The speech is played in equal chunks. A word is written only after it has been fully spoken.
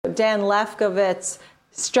Dan Lefkowitz,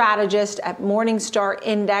 strategist at Morningstar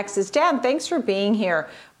Indexes. Dan, thanks for being here.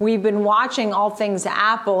 We've been watching all things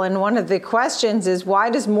Apple, and one of the questions is,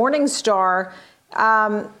 why does Morningstar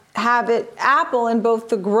have Apple in both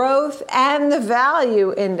the growth and the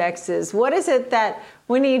value indexes? What is it that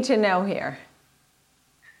we need to know here?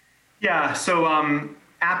 Yeah, so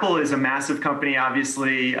Apple is a massive company,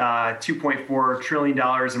 obviously, $2.4 trillion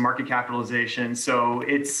in market capitalization. So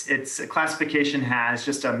its classification has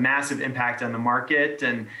just a massive impact on the market,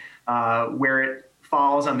 and where it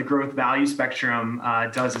falls on the growth value spectrum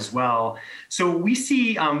does as well. So we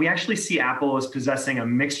actually see Apple as possessing a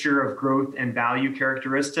mixture of growth and value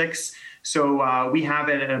characteristics. So we have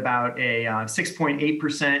it at about a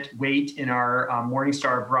 6.8% weight in our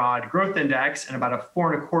Morningstar Broad Growth Index, and about a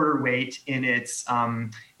 4.25% weight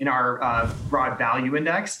in our Broad Value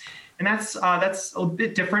Index. And that's a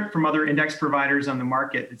bit different from other index providers on the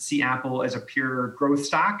market that see Apple as a pure growth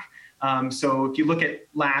stock. So if you look at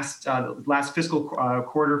last fiscal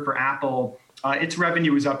quarter for Apple, its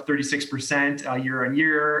revenue was up 36% year on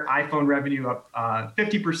year. iPhone revenue up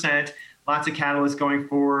 50%. Lots of catalysts going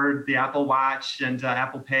forward, the Apple Watch and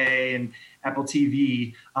Apple Pay and Apple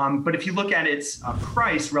TV. But if you look at its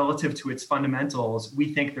price relative to its fundamentals,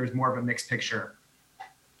 we think there's more of a mixed picture.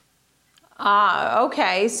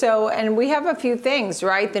 Okay. So, and we have a few things,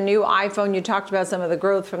 right? The new iPhone, you talked about some of the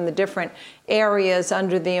growth from the different areas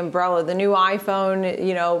under the umbrella. The new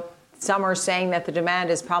iPhone, some are saying that the demand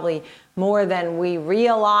is probably more than we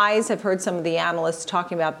realize. I've heard some of the analysts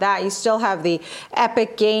talking about that. You still have the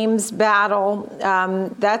Epic Games battle.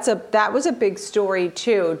 That was a big story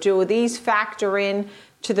too. Do these factor in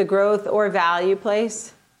to the growth or value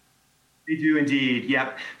place? They do indeed.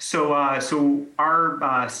 Yep. So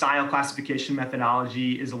our style classification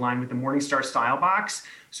methodology is aligned with the Morningstar Style Box.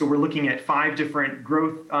 So we're looking at 5 different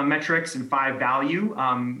growth metrics and 5 value,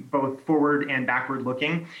 both forward and backward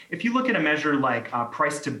looking. If you look at a measure like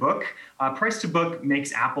price to book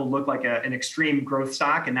makes Apple look like an extreme growth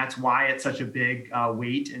stock, and that's why it's such a big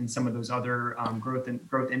weight in some of those other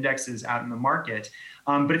growth indexes out in the market.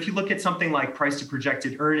 But if you look at something like price to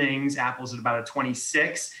projected earnings, Apple's at about a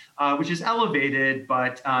 26, which is elevated,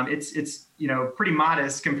 but it's pretty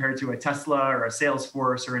modest compared to a Tesla or a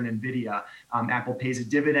Salesforce or an Nvidia. Apple pays a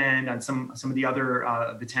dividend on some of the other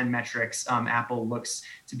of the 10 metrics. Apple looks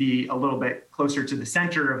to be a little bit closer to the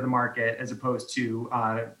center of the market as opposed to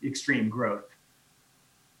extreme growth.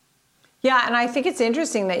 Yeah, and I think it's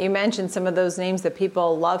interesting that you mentioned some of those names that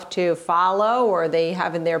people love to follow or they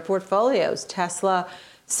have in their portfolios: Tesla,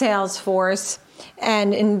 Salesforce,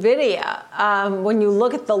 and Nvidia. When you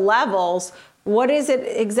look at the levels, what is it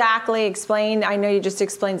exactly? Explain. I know you just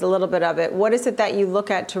explained a little bit of it. What is it that you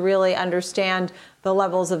look at to really understand the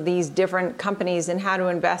levels of these different companies and how to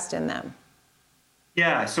invest in them?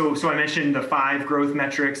 Yeah, so I mentioned the 5 growth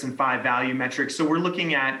metrics and 5 value metrics. So we're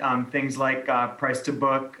looking at things like price to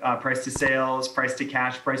book, price to sales, price to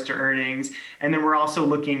cash, price to earnings. And then we're also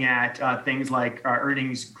looking at things like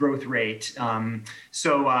earnings growth rate.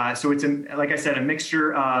 So it's, like I said, a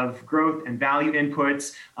mixture of growth and value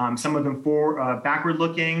inputs, some of them for backward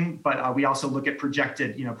looking, but we also look at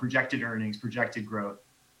projected earnings, projected growth.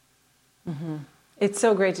 Mm-hmm. It's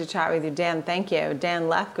so great to chat with you, Dan. Thank you. Dan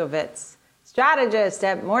Lefkowitz, strategist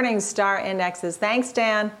at Morningstar Indexes. Thanks,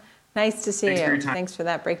 Dan. Nice to see you. Thanks for your time. Thanks for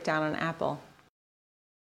that breakdown on Apple.